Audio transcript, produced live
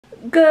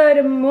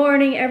Good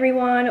morning,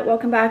 everyone.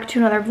 Welcome back to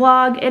another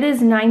vlog. It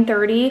is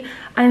 9:30.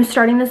 I'm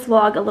starting this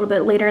vlog a little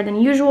bit later than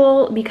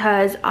usual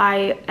because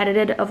I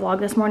edited a vlog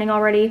this morning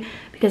already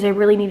because I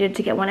really needed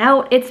to get one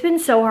out. It's been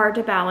so hard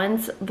to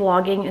balance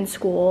vlogging and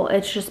school.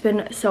 It's just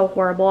been so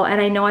horrible,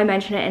 and I know I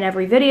mention it in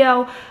every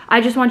video.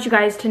 I just want you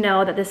guys to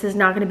know that this is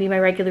not going to be my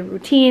regular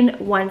routine.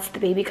 Once the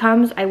baby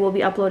comes, I will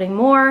be uploading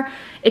more.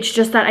 It's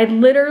just that I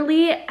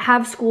literally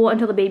have school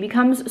until the baby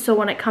comes, so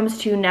when it comes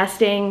to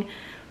nesting,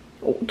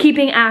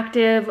 keeping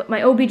active,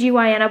 my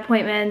OBGYN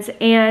appointments,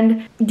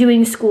 and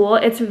doing school,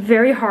 it's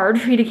very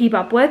hard for me to keep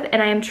up with,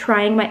 and I am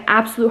trying my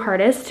absolute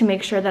hardest to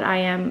make sure that I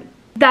am.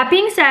 That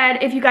being said,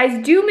 if you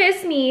guys do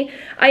miss me,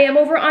 I am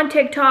over on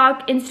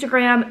TikTok,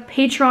 Instagram,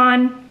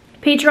 Patreon.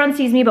 Patreon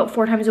sees me about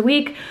 4 times a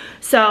week,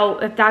 so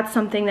if that's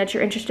something that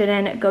you're interested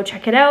in, go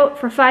check it out.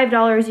 For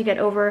 $5, you get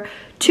over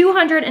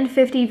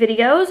 250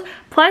 videos,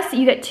 plus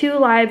you get 2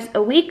 lives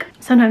a week.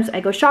 Sometimes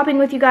I go shopping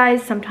with you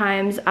guys,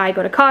 sometimes I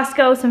go to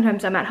Costco,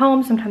 sometimes I'm at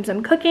home, sometimes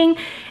I'm cooking,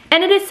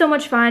 and it is so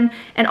much fun.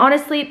 And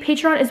honestly,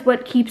 Patreon is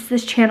what keeps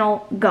this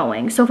channel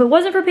going. So if it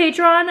wasn't for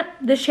Patreon,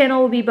 this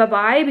channel would be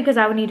bye-bye because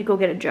I would need to go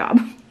get a job.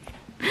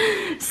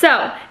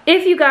 So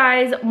if you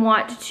guys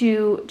want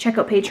to check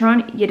out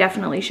Patreon, you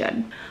definitely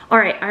should. All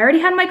right, I already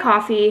had my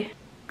coffee.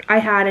 I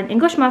had an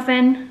English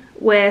muffin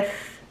with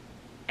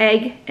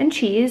egg and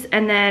cheese,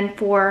 and then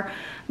for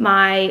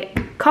my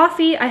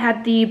coffee, I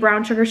had the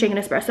brown sugar shaken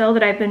espresso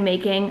that I've been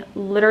making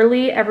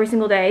literally every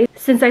single day.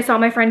 Since I saw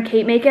my friend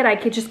Kate make it, I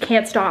just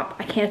can't stop.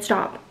 I can't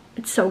stop.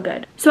 It's so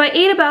good. So I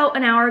ate about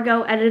an hour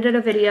ago, edited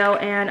a video,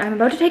 and I'm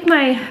about to take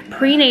my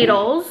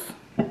prenatals.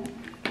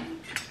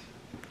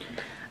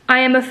 I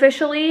am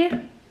officially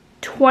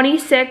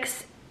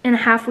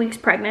 26.5 weeks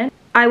pregnant.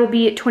 I will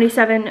be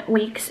 27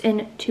 weeks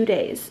in 2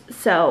 days.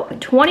 So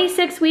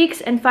 26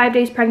 weeks and 5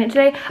 days pregnant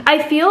today.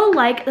 I feel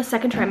like the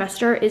second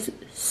trimester is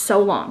so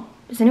long.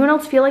 Does anyone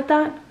else feel like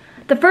that?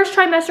 The first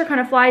trimester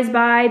kind of flies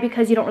by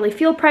because you don't really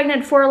feel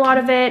pregnant for a lot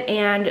of it,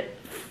 and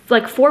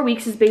like 4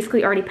 weeks is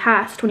basically already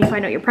passed when you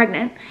find out you're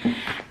pregnant.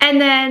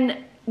 And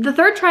then the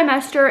third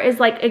trimester is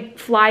like, it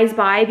flies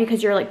by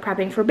because you're like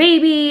prepping for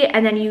baby,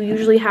 and then you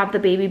usually have the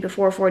baby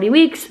before 40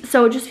 weeks.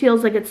 So it just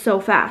feels like it's so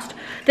fast.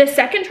 The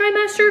second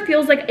trimester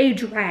feels like a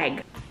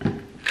drag.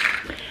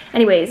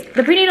 Anyways,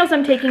 the prenatals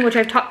I'm taking, which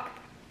I've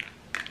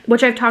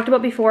talked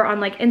about before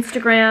on like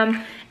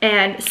Instagram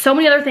and so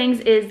many other things,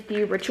 is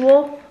the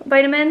Ritual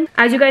vitamin.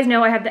 As you guys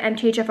know, I have the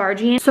MTHFR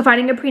gene, so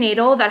finding a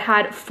prenatal that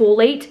had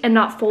folate and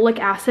not folic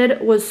acid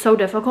was so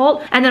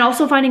difficult, and then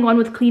also finding one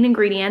with clean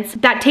ingredients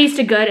that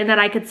tasted good and that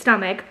I could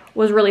stomach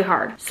was really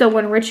hard. So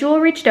when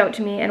Ritual reached out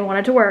to me and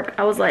wanted to work,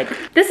 I was like,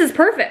 this is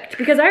perfect,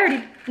 because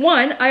I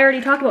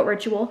already talked about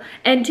Ritual,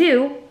 and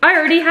 2, I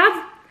already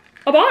have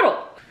a bottle.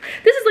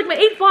 This is like my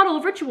 8th bottle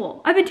of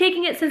Ritual. I've been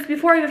taking it since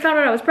before I even found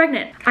out I was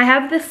pregnant. I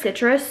have the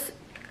citrus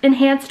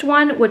enhanced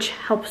one, which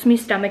helps me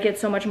stomach it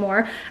so much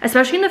more,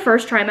 especially in the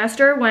first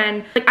trimester,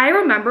 when like I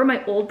remember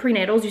my old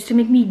prenatals used to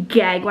make me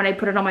gag when I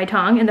put it on my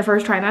tongue in the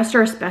first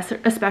trimester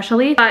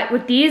especially. But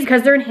with these,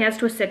 because they're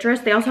enhanced with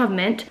citrus, they also have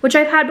mint, which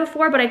I've had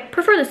before, but I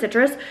prefer the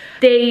citrus.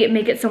 They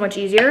make it so much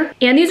easier,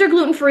 and these are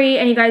gluten-free,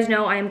 and you guys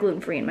know I am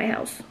gluten-free in my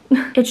house.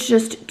 It's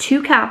just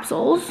 2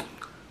 capsules.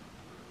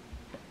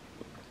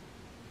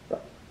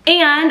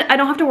 And I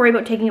don't have to worry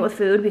about taking it with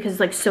food because it's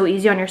like so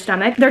easy on your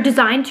stomach. They're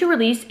designed to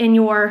release in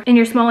your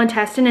small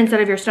intestine instead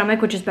of your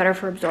stomach, which is better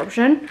for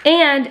absorption.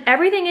 And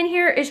everything in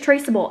here is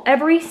traceable.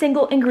 Every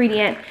single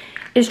ingredient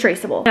is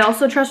traceable. I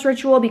also trust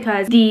Ritual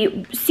because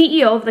the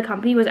CEO of the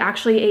company was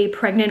actually a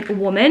pregnant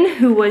woman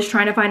who was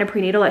trying to find a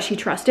prenatal that she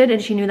trusted,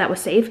 and she knew that was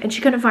safe, and she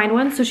couldn't find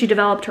one, so she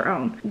developed her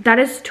own. That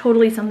is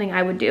totally something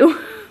I would do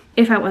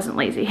if I wasn't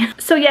lazy.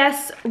 So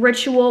yes,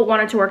 Ritual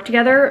wanted to work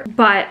together,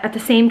 but at the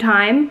same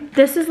time,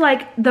 this is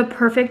like the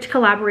perfect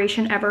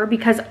collaboration ever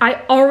because I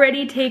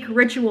already take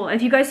Ritual.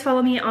 If you guys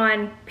follow me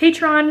on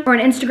Patreon or on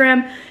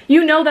Instagram,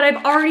 you know that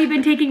I've already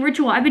been taking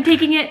Ritual. I've been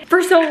taking it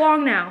for so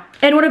long now.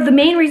 And one of the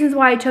main reasons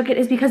why I took it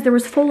is because there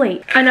was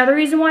folate. Another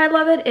reason why I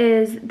love it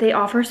is they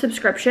offer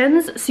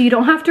subscriptions, so you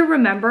don't have to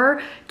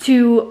remember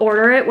to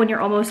order it when you're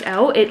almost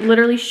out. It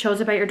literally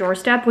shows up at your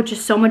doorstep, which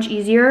is so much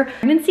easier.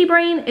 Pregnancy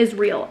brain is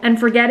real, and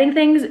forgetting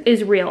things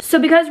is real. So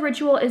because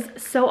Ritual is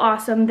so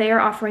awesome, they are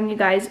offering you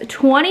guys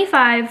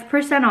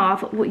 25%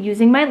 off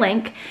using my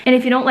link. And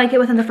if you don't like it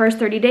within the first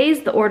 30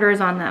 days, the order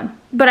is on them.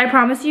 But I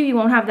promise you, you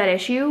won't have that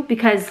issue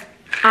because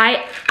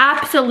I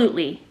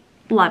absolutely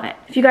love it.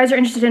 If you guys are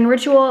interested in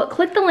Ritual,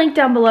 click the link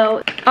down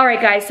below. All right,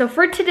 guys, so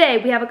for today,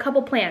 we have a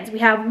couple plans. We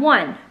have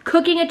 1,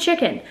 cooking a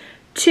chicken.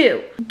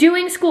 2,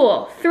 doing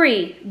school.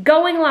 3,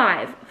 going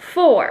live.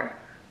 4,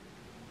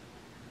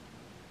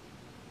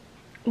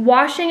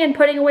 washing and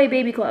putting away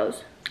baby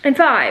clothes. And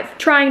 5,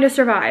 trying to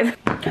survive.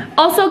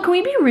 Also, can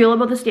we be real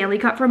about the Stanley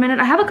Cup for a minute?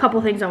 I have a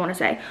couple things I want to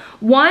say.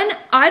 One,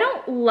 I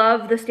don't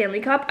love the Stanley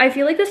Cup. I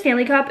feel like the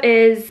Stanley Cup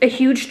is a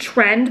huge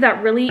trend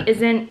that really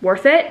isn't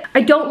worth it.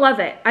 I don't love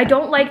it. I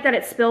don't like that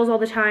it spills all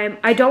the time.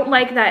 I don't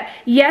like that,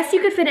 yes,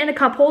 you could fit it in a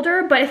cup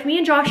holder, but if me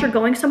and Josh are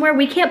going somewhere,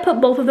 we can't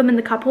put both of them in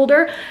the cup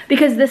holder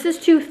because this is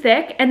too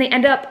thick and they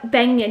end up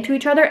banging into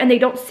each other and they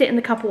don't sit in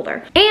the cup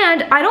holder.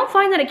 And I don't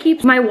find that it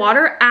keeps my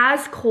water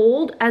as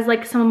cold as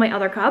like some of my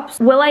other cups.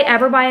 Will I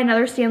ever buy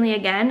another Stanley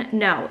again?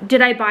 No.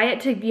 Did I buy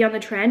it to be on the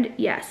trend?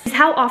 Yes.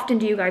 How often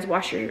do you guys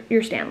wash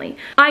your Stanley?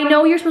 I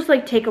know you're supposed to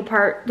like take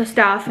apart the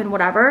stuff and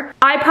whatever.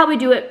 I probably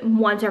do it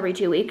once every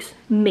 2 weeks,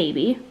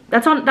 maybe.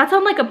 That's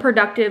on like a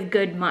productive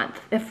good month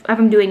if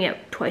I'm doing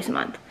it twice a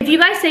month. If you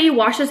guys say you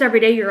wash this every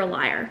day, you're a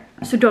liar.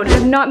 So don't.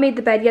 I've not made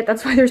the bed yet.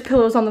 That's why there's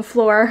pillows on the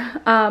floor.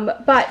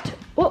 But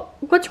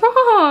what's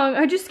wrong?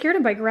 I just scared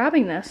him by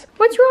grabbing this.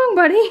 What's wrong,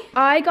 buddy?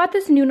 I got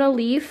this Nuna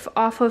leaf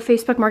off of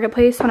Facebook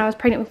Marketplace when I was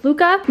pregnant with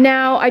Luca.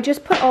 Now I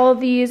just put all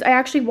of these, I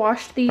actually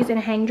washed these and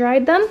hang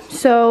dried them.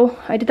 So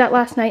I did that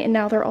last night and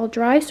now they're all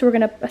dry. So we're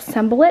gonna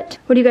assemble it.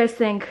 What do you guys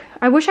think?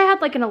 I wish I had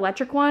like an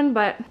electric one,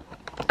 but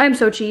I'm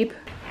so cheap.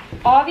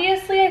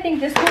 Obviously, I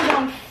think this goes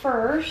on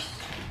first.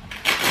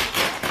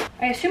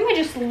 I assume I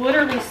just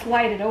literally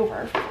slide it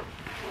over.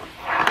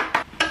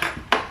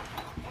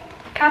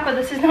 Kappa,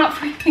 this is not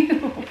for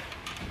you.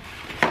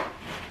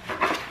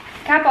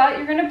 Kappa,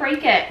 you're gonna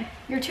break it.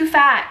 You're too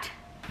fat.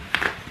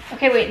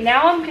 Okay, wait,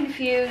 now I'm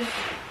confused.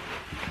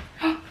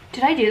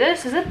 Did I do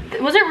this?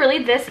 Was it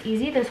really this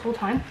easy this whole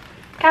time?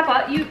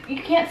 Kappa, you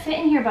can't sit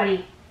in here,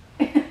 buddy.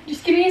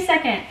 Just give me a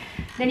second.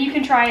 Then you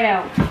can try it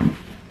out.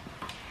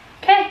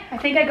 Okay, I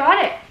think I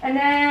got it. And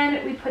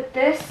then we put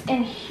this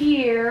in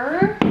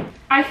here.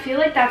 I feel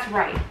like that's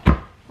right.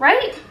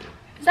 Right?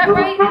 Is that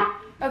right?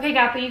 Okay,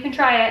 Kappa, you can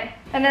try it.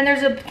 And then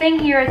there's a thing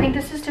here. I think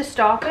this is to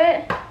stop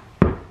it.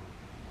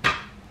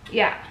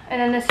 Yeah, and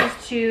then this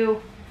is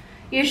to,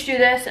 you just do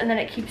this and then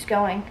it keeps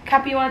going.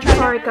 Kappa, you want to try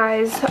it? All right,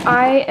 guys,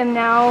 I am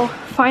now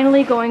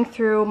finally going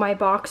through my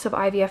box of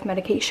IVF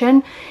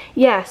medication.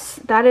 Yes,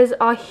 that is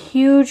a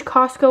huge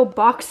Costco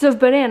box of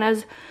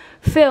bananas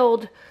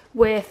filled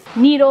with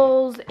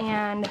needles,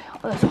 and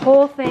this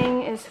whole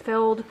thing is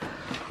filled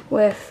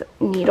with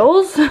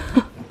needles.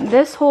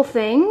 This whole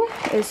thing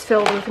is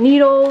filled with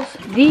needles.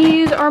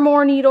 These are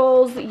more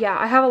needles. Yeah,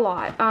 I have a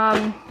lot.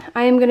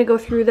 I am gonna go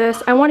through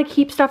this. I want to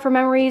keep stuff for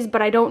memories,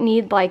 but I don't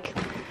need like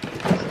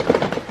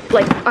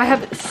I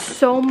have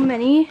so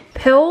many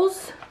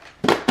pills.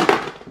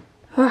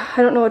 I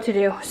don't know what to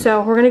do.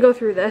 So we're gonna go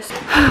through this.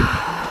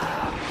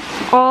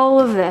 All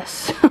of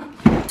this.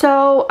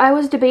 So I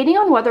was debating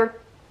on whether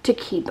to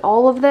keep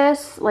all of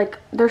this. Like,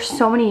 there's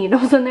so many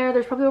needles in there.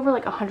 There's probably over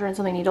like 100 and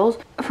something needles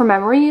for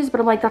memories, but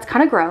I'm like, that's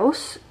kind of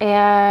gross.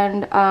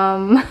 And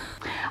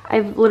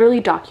I've literally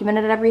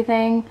documented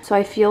everything, so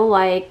I feel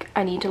like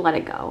I need to let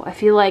it go. I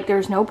feel like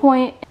there's no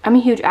point. I'm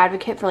a huge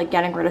advocate for like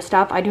getting rid of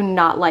stuff. I do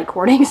not like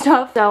hoarding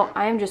stuff, so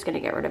I'm just gonna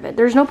get rid of it.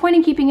 There's no point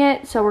in keeping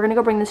it, so we're gonna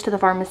go bring this to the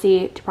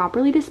pharmacy to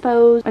properly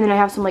dispose, and then I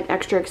have some like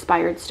extra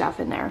expired stuff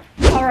in there.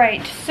 All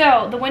right,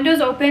 so the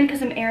window's open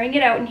because I'm airing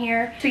it out in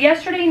here. So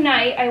yesterday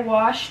night I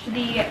washed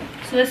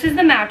so this is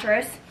the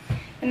mattress.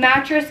 The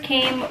mattress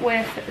came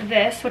with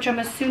this, which I'm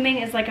assuming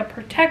is like a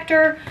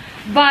protector,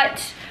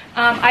 but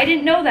I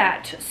didn't know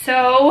that,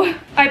 so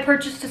I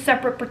purchased a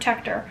separate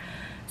protector.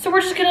 So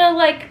we're just gonna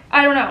like,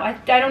 I don't know.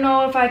 I don't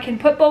know if I can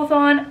put both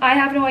on. I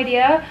have no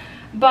idea,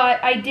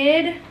 but I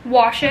did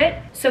wash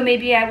it, so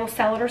maybe I will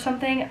sell it or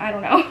something. I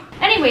don't know.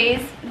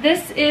 Anyways,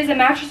 this is a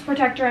mattress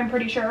protector, I'm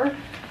pretty sure.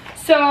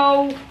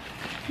 So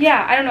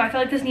yeah, I don't know. I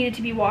feel like this needed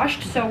to be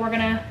washed, so we're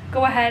gonna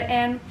go ahead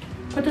and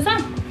put this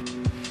on.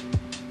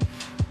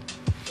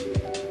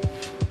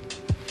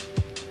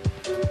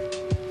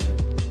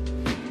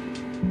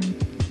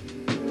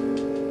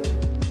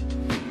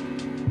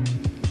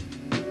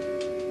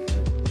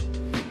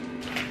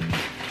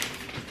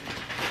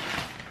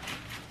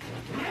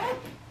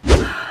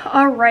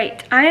 All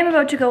right, I am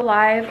about to go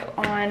live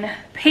on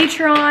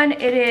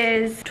Patreon. It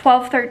is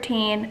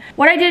 12:13.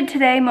 What I did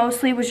today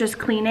mostly was just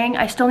cleaning.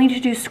 I still need to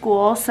do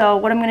school, so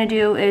what I'm gonna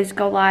do is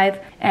go live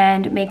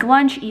and make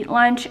lunch, eat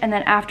lunch, and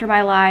then after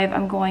my live,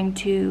 I'm going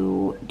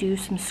to do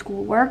some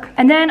schoolwork.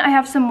 And then I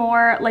have some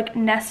more like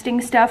nesting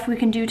stuff we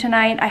can do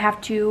tonight. I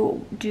have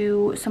to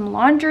do some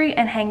laundry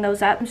and hang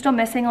those up. I'm still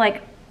missing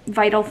like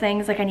vital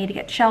things, like I need to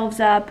get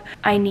shelves up.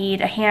 I need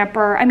a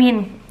hamper. I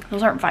mean,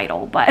 those aren't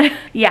vital, but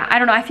yeah, I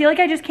don't know. I feel like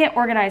I just can't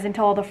organize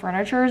until all the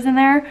furniture is in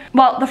there.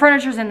 Well, the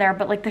furniture's in there,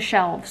 but like the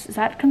shelves, is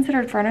that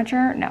considered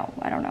furniture? No,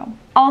 I don't know.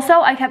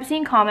 Also, I kept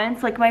seeing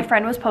comments, like my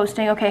friend was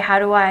posting, okay, how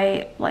do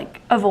I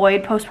like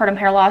avoid postpartum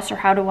hair loss, or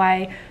how do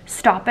I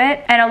stop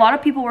it? And a lot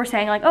of people were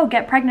saying like, oh,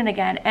 get pregnant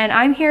again. And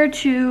I'm here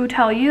to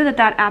tell you that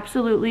that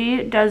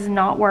absolutely does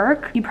not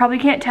work. You probably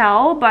can't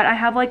tell, but I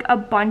have like a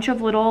bunch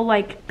of little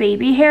like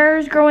baby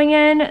hairs growing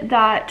in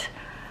that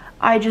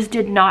I just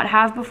did not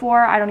have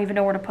before. I don't even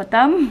know where to put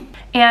them.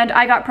 And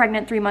I got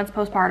pregnant 3 months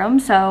postpartum,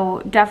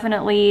 so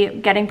definitely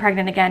getting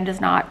pregnant again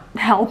does not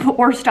help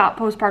or stop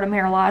postpartum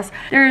hair loss.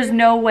 There is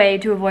no way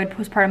to avoid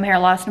postpartum hair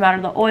loss, no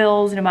matter the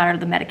oils, no matter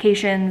the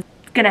medications.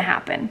 It's gonna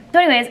happen. So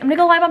anyways, I'm gonna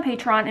go live on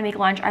Patreon and make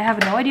lunch. I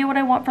have no idea what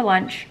I want for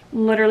lunch.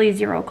 Literally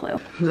zero clue.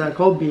 Is that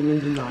called being in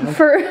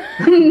denial?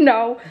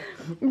 No.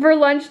 For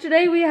lunch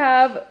today, we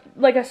have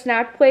like a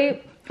snack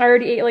plate. I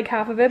already ate like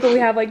half of it, but we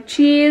have like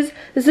cheese.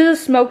 This is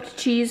a smoked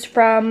cheese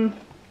from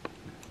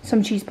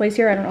some cheese place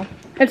here. I don't know.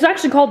 It's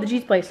actually called the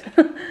cheese place.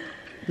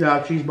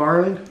 Yeah, cheese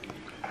barley.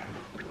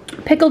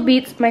 Pickled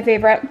beets, my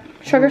favorite.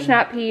 Sugar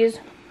snap peas.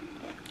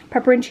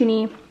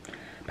 Pepperoncini.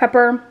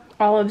 Pepper.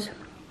 Olives.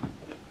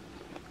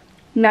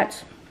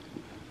 Nuts.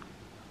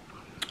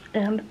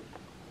 And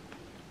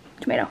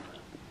tomato.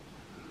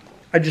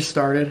 I just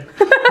started.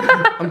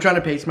 I'm trying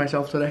to pace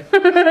myself today.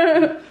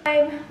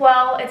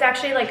 Well, it's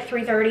actually like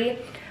 3:30,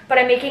 but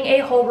I'm making a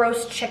whole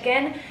roast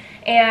chicken,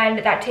 and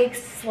that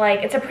takes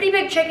like, it's a pretty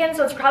big chicken,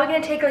 so it's probably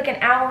gonna take like an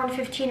hour and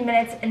 15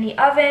 minutes in the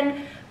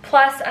oven,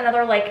 plus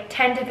another like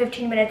 10 to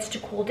 15 minutes to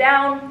cool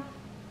down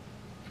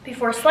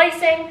before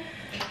slicing.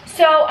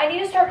 So I need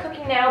to start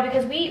cooking now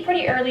because we eat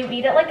pretty early. We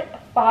eat at like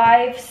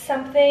 5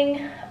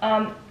 something,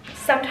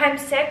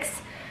 sometimes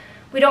 6.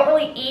 We don't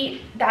really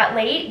eat that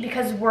late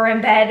because we're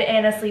in bed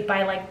and asleep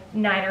by like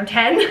 9 or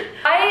 10.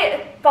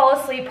 I fall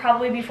asleep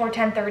probably before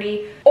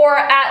 10:30 or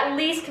at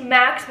least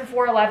max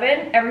before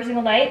 11 every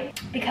single night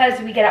because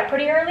we get up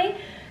pretty early.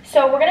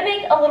 So we're gonna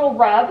make a little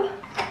rub.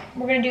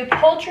 We're gonna do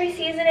poultry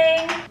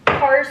seasoning,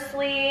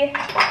 parsley,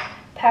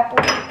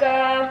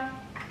 paprika,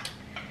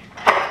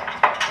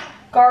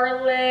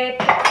 garlic,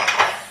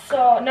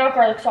 not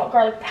garlic salt,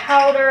 garlic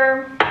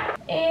powder,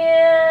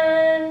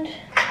 and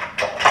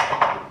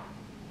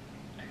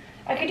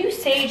I could do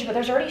sage, but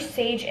there's already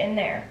sage in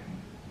there.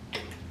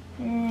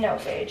 No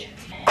sage.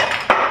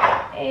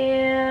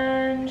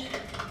 And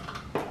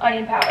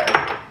onion powder.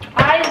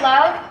 I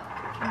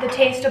love the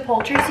taste of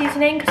poultry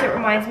seasoning because it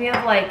reminds me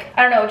of like,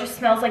 I don't know, it just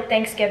smells like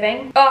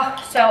Thanksgiving.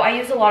 Oh, so I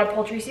use a lot of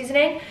poultry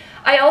seasoning.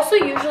 I also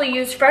usually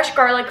use fresh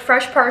garlic,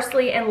 fresh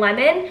parsley, and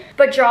lemon,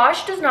 but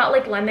Josh does not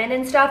like lemon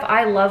and stuff.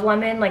 I love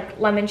lemon, like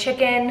lemon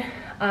chicken,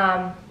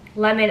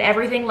 lemon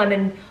everything,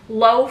 lemon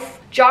loaf.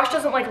 Josh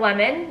doesn't like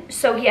lemon,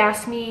 so he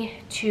asked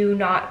me to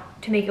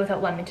make it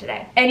without lemon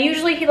today. And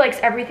usually he likes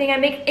everything I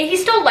make. He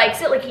still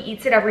likes it, like he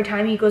eats it every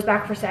time he goes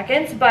back for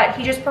seconds, but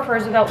he just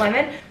prefers without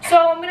lemon. So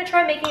I'm gonna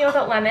try making it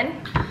without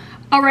lemon.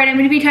 All right, I'm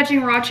gonna be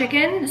touching raw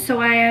chicken,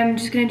 so I am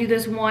just gonna do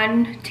this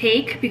one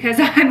take because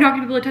I'm not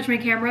gonna be able to touch my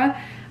camera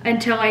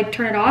until I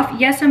turn it off.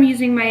 Yes, I'm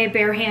using my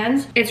bare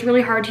hands. It's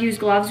really hard to use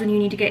gloves when you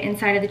need to get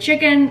inside of the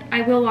chicken.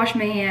 I will wash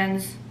my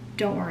hands,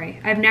 don't worry.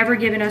 I've never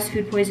given us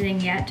food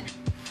poisoning yet.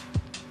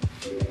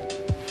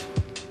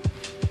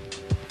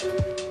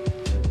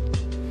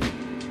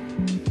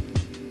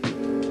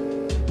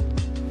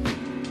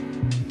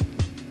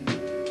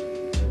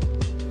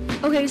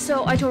 Okay,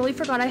 so I totally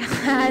forgot I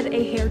had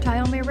a hair tie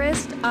on my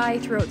wrist. I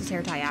threw out this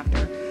hair tie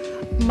after.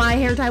 My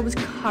hair tie was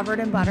covered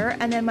in butter,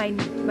 and then my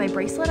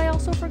bracelet I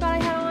also forgot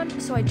I had on,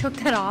 so I took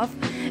that off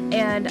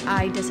and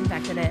I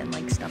disinfected it and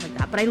like stuff like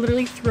that. But I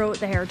literally threw out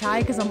the hair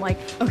tie because I'm like,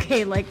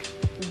 okay, like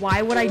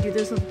why would I do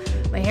this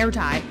with my hair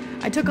tie?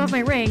 I took off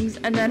my rings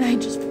and then I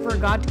just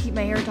forgot to keep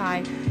my hair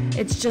tie.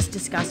 It's just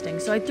disgusting.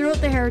 So I threw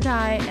out the hair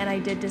tie and I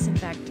did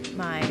disinfect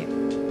my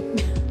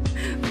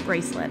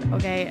bracelet,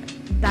 okay?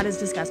 That is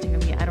disgusting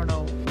to me. I don't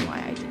know why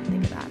I didn't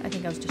think of that. I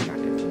think I was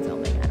distracted from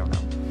filming. I don't know.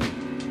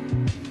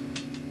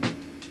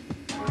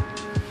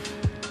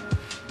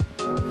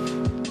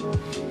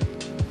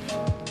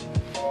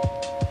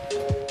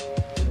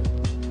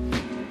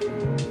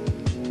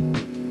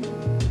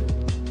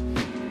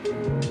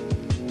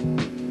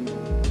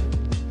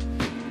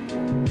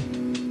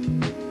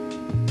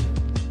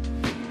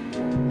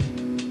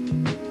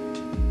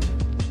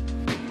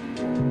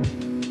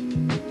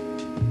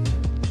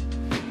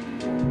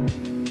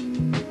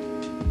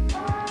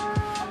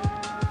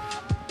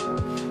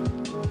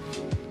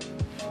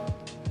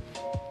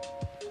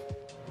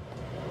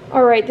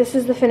 All right, this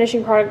is the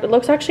finishing product. It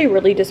looks actually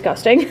really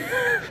disgusting.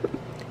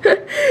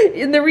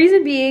 And the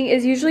reason being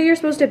is usually you're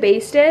supposed to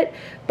baste it,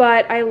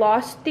 but I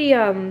lost the,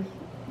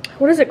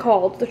 what is it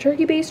called? The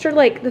turkey baster,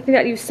 like the thing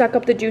that you suck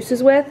up the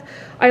juices with.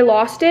 I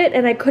lost it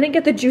and I couldn't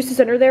get the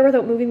juices under there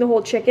without moving the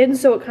whole chicken,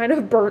 so it kind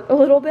of burnt a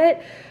little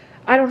bit.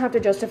 I don't have to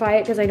justify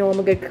it because I know I'm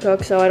a good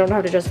cook, so I don't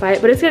have to justify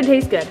it, but it's gonna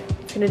taste good.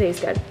 It's gonna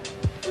taste good.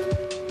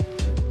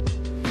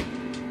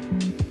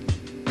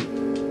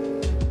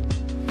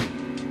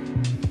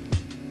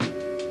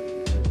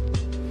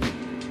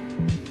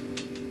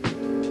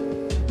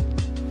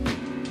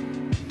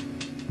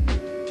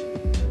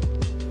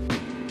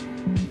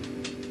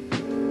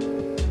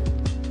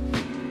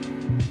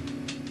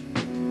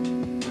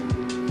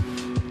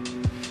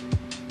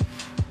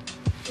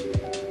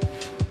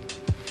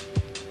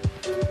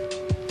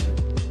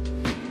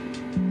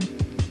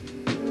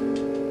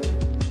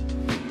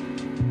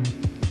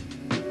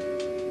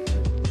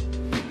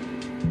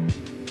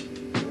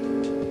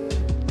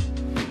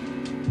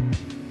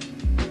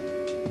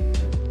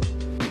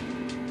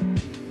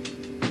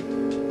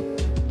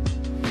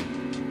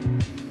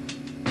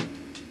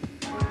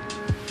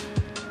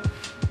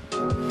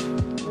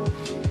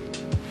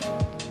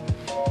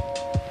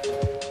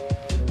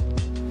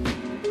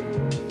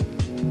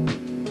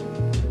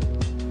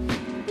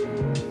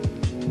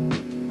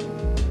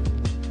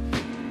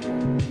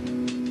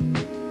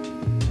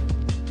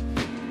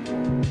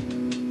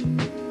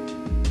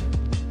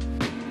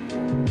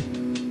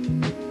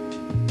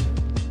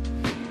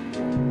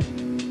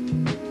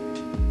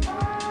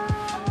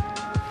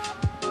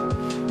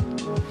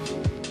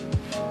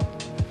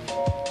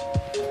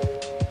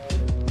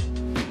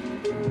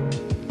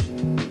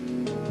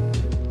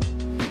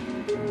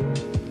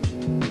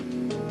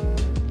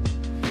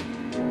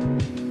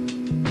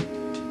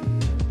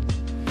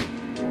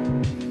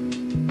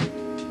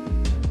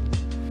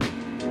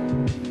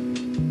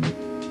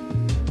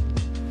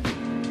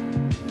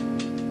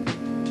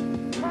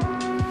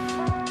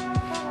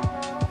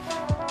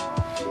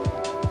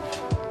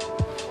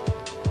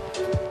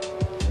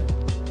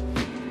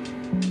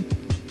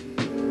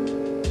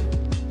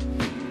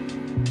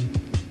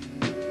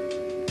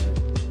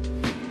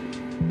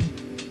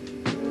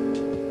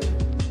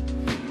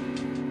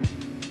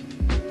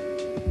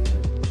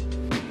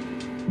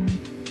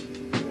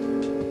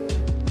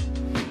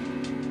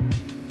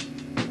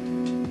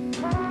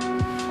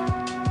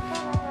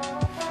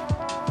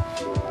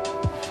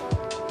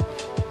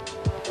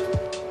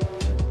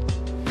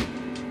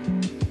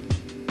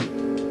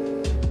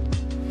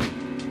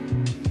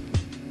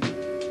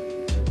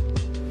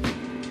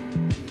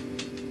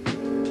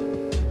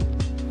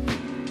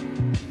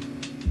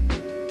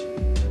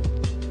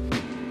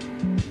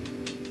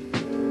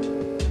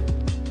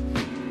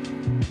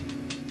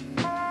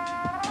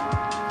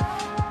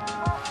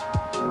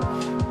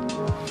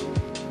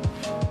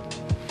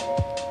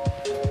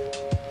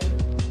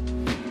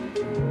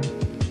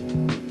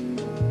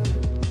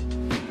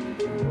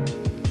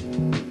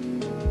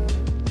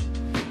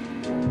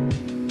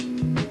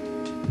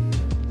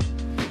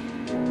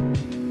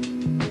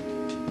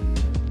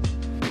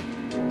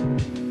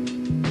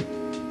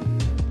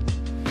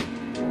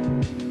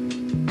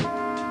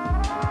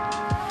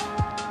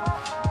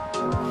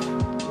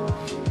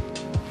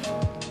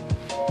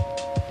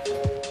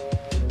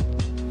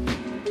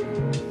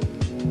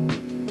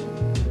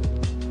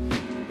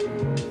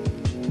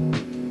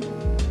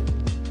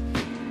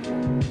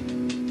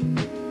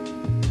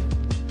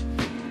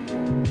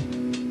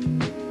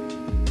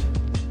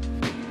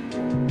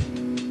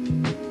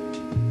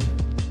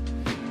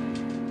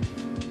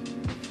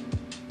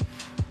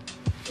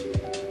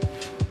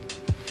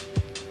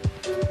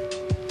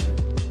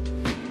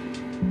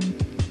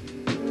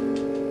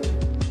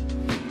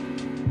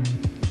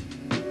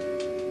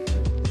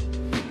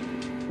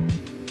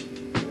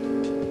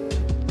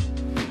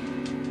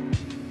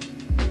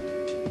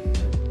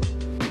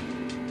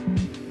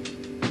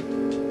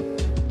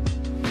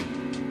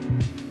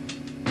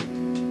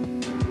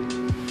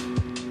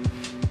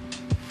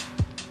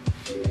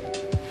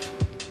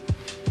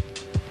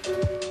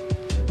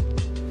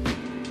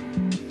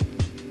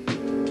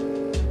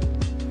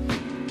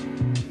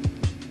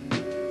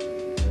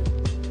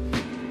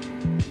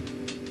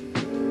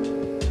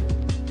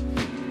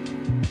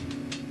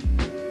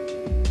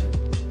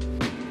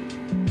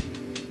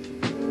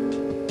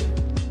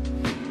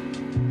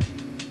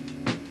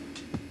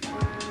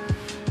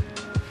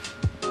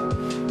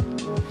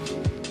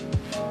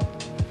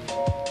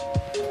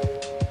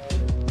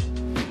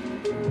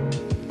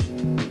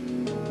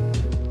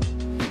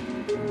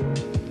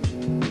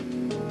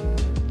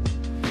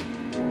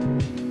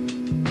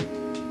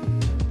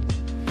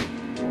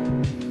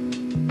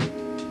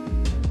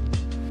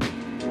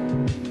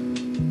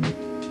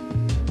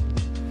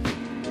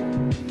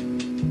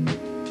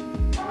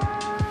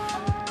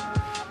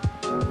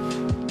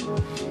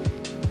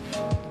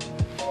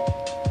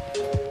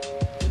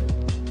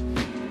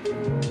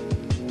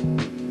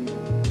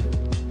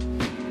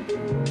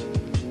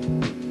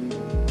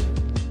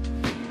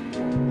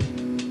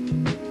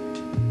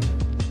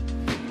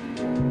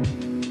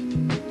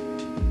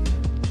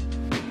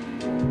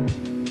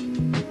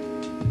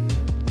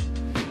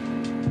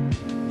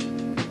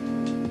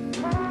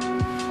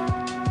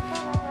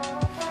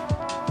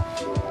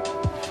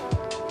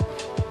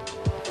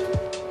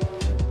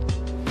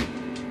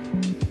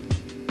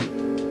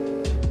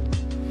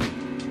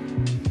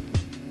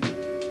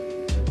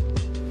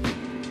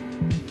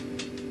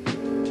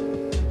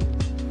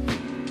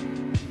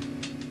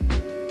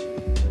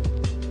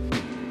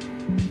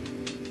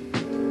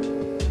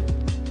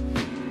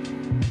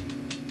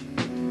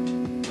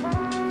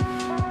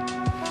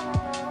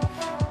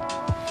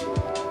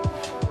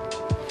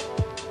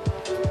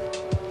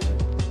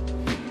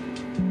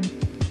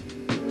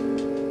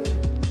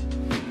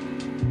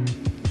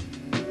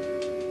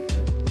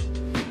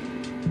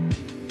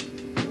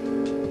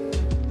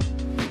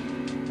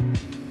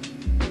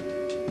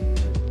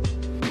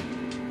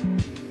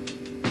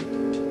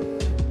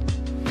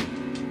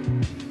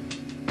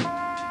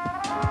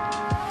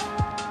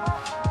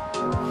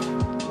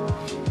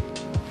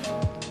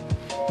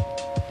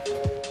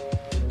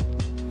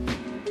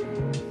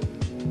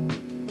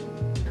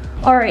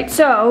 All right,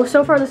 so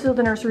far this is what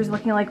the nursery is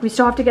looking like. We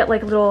still have to get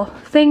like little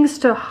things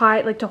to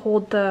hide, like to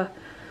hold the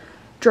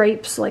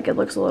drapes. Like it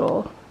looks a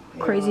little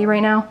crazy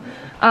right now.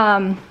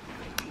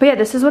 But yeah,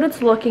 this is what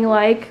it's looking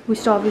like. We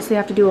still obviously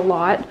have to do a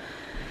lot,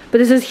 but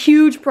this is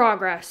huge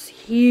progress,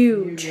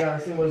 huge. Yeah, I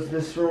think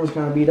this room was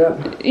kind of beat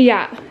up.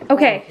 Yeah,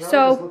 okay,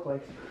 so.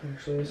 Like?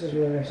 Actually, this is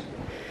really nice.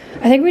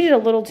 I think we did a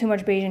little too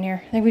much beige in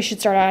here. I think we should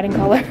start adding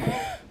color.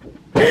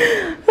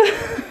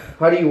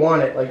 How do you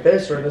want it? Like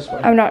this or this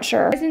one? I'm not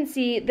sure. As you can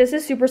see, this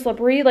is super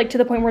slippery, like to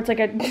the point where it's like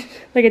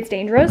like it's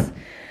dangerous.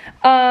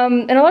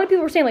 And a lot of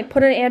people were saying like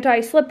put an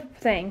anti-slip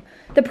thing.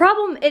 The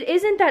problem, it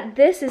isn't that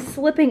this is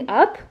slipping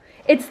up.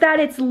 It's that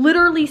it's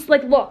literally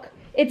like, look,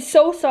 it's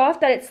so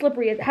soft that it's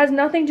slippery. It has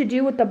nothing to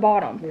do with the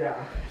bottom.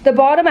 Yeah. The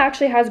bottom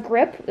actually has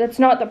grip. That's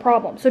not the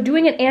problem. So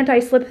doing an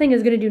anti-slip thing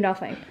is gonna do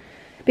nothing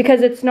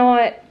because it's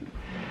not,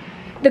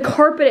 the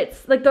carpet,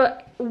 it's like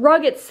the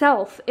rug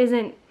itself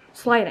isn't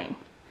sliding.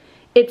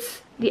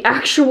 It's the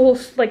actual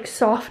like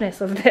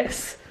softness of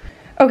this.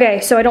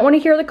 Okay, so I don't want to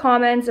hear the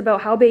comments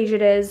about how beige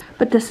it is,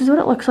 but this is what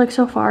it looks like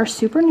so far.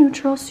 Super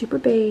neutral, super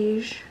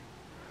beige.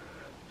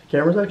 The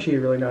camera's actually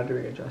really not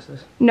doing it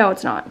justice. No,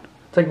 it's not.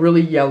 It's like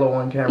really yellow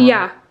on camera.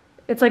 Yeah,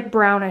 it's like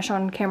brownish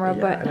on camera, Yeah,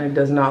 but and it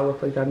does not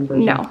look like that in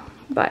person. no,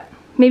 but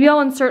maybe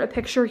I'll insert a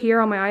picture here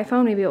on my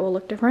iPhone. Maybe it will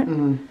look different.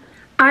 Mm-hmm.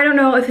 I don't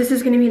know if this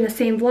is going to be in the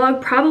same vlog,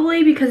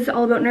 probably because it's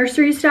all about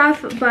nursery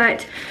stuff,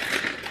 but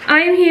I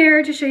am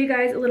here to show you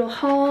guys a little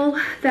haul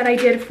that I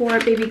did for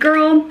baby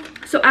girl.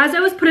 So as I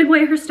was putting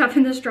away her stuff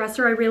in this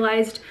dresser, I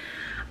realized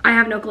I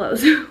have no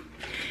clothes.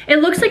 It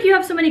looks like you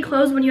have so many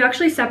clothes. When you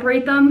actually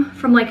separate them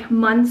from like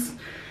months,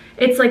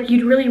 it's like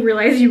you'd really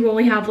realize you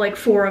only have like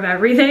 4 of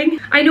everything.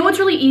 I know it's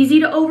really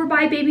easy to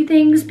overbuy baby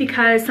things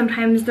because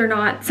sometimes they're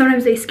not,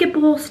 sometimes they skip a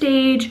whole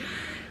stage,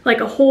 like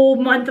a whole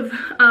month of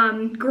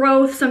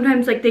growth.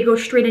 Sometimes like they go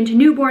straight into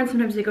newborn,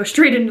 sometimes they go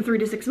straight into 3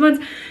 to 6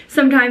 months.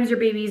 Sometimes your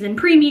baby's in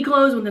preemie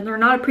clothes when they're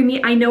not a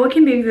preemie. I know it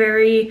can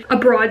be a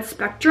broad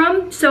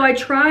spectrum. So I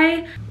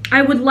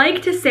would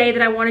like to say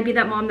that I want to be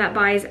that mom that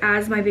buys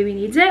as my baby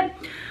needs it,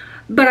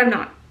 but I'm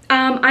not.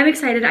 I'm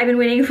excited. I've been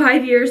waiting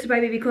 5 years to buy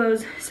baby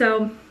clothes.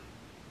 So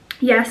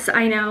yes,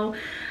 I know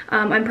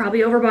I'm probably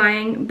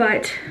overbuying,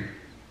 but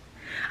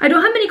I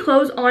don't have many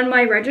clothes on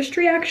my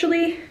registry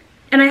actually.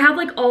 And I have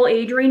like all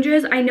age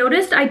ranges. I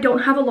noticed I don't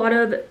have a lot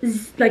of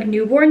like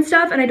newborn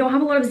stuff and I don't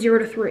have a lot of 0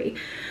 to 3.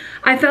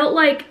 I felt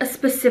like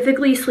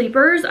specifically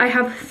sleepers. I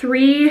have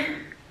 3,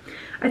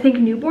 I think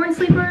newborn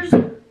sleepers.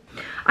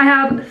 I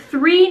have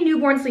 3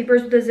 newborn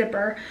sleepers with a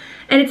zipper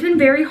and it's been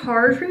very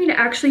hard for me to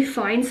actually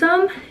find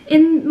some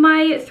in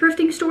my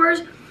thrifting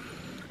stores.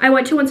 I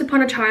went to Once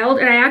Upon a Child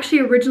and I actually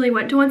originally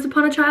went to Once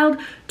Upon a Child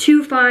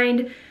to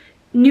find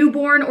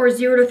newborn or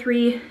 0 to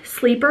 3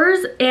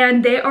 sleepers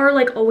and they are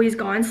like always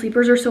gone.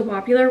 Sleepers are so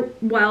popular.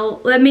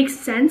 Well, that makes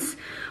sense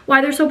why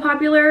they're so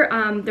popular.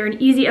 They're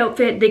an easy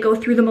outfit, they go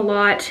through them a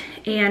lot,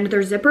 and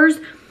they're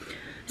zippers,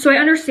 so I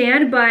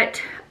understand,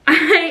 but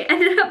I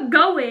ended up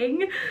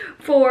going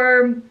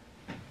for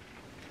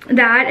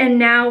that and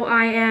now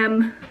I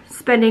am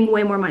spending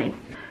way more money.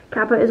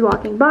 Kappa is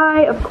walking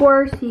by, of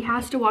course. He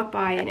has to walk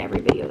by in every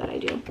video that I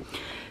do.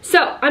 So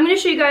I'm going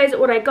to show you guys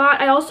what I got.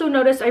 I also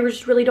noticed I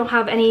just really don't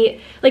have any,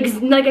 like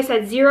I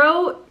said,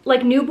 0,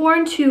 like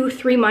newborn to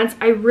 3 months.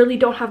 I really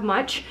don't have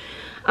much.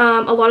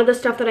 A lot of the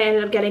stuff that I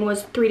ended up getting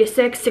was 3 to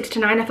 6, 6 to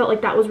 9. I felt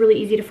like that was really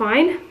easy to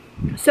find.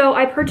 So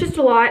I purchased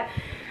a lot.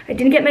 I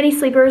didn't get many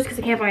sleepers because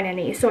I can't find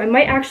any. So I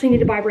might actually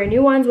need to buy brand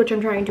new ones, which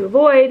I'm trying to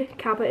avoid.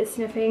 Kappa is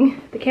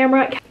sniffing the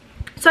camera.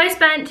 So I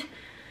spent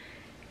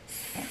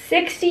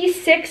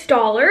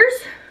 $66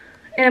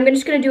 and I'm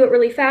just going to do it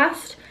really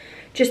fast,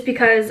 just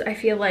because I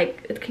feel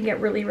like it can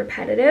get really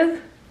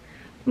repetitive.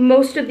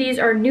 Most of these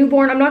are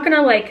newborn. I'm not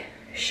gonna like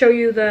show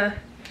you the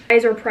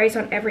size or price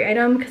on every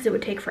item because it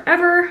would take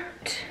forever.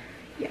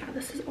 Yeah,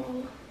 this is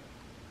all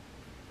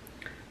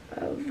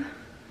of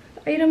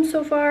the items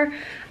so far.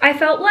 I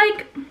felt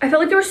like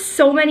there were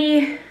so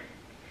many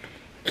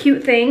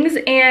cute things,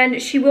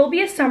 and she will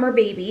be a summer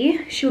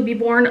baby. She will be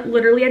born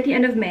literally at the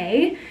end of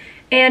May.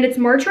 And it's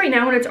March right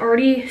now and it's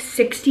already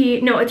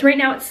right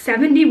now it's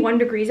 71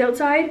 degrees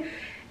outside.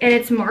 And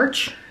it's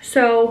March,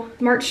 so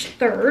March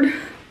 3rd.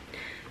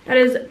 That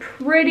is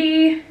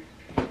pretty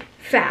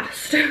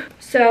fast.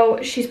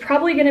 So she's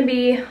probably gonna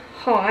be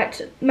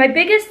hot. My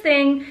biggest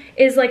thing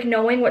is like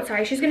knowing what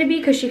size she's gonna be,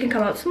 because she can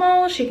come out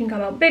small, she can come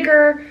out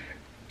bigger.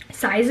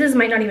 Sizes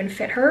might not even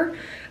fit her,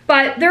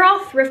 but they're all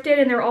thrifted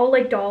and they're all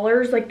like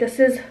dollars. Like this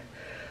is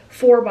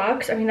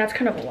 $4. I mean, that's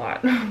kind of a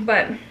lot,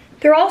 but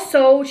they're all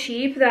so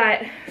cheap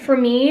that for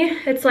me,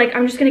 it's like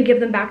I'm just gonna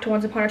give them back to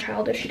Once Upon a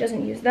Child if she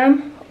doesn't use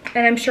them.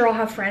 And I'm sure I'll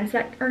have friends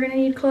that are gonna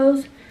need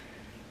clothes.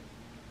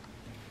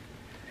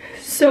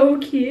 So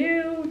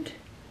cute.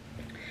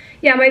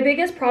 Yeah, my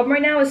biggest problem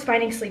right now is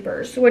finding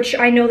sleepers, which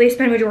I know they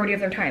spend majority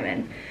of their time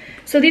in.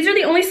 So these are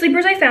the only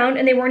sleepers I found,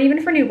 and they weren't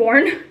even for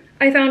newborn.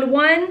 I found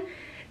one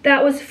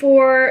that was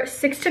for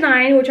 6 to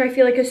 9, which I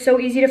feel like is so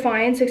easy to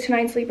find, 6 to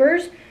 9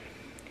 sleepers.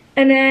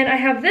 And then I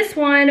have this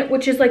one,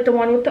 which is like the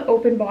one with the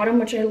open bottom,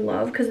 which I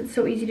love because it's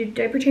so easy to do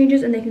diaper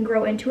changes and they can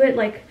grow into it.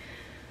 Like,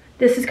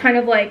 this is kind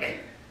of like,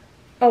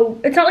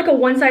 it's not like a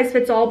one size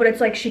fits all, but it's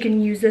like she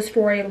can use this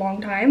for a long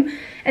time.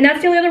 And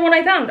that's the only other one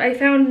I found. I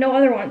found no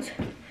other ones.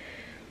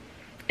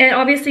 And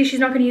obviously she's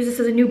not going to use this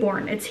as a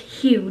newborn. It's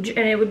huge and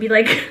it would be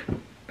like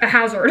a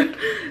hazard.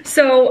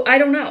 So I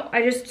don't know.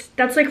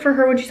 That's like for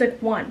her when she's like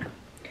 1.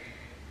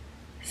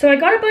 So I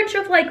got a bunch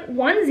of like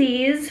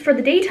onesies for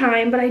the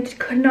daytime, but I just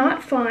could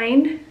not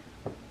find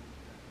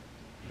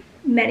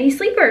many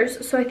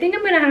sleepers. So I think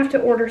I'm gonna have to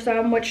order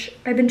some, which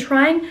I've been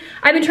trying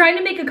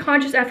to make a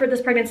conscious effort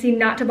this pregnancy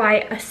not to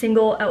buy a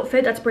single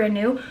outfit that's brand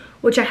new,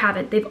 which I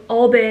haven't. They've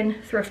all been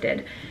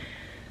thrifted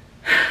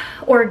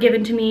or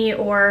given to me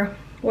or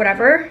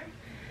whatever.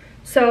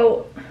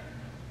 So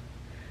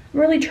I'm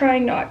really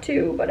trying not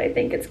to, but I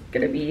think it's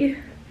gonna be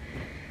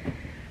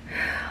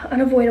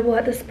unavoidable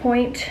at this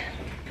point.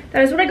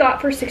 That is what I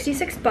got for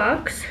 66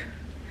 bucks.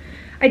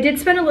 I did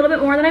spend a little bit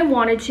more than I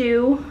wanted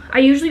to. I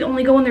usually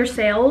only go on their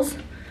sales,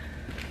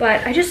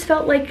 but I just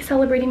felt like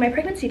celebrating my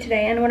pregnancy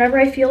today. And whenever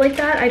I feel like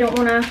that, I don't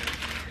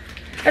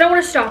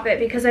wanna stop it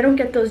because I don't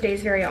get those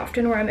days very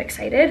often where I'm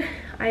excited.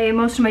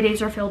 Most of my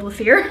days are filled with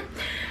fear.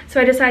 So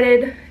I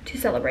decided to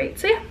celebrate.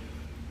 So yeah,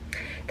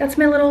 that's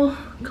my little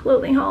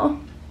clothing haul.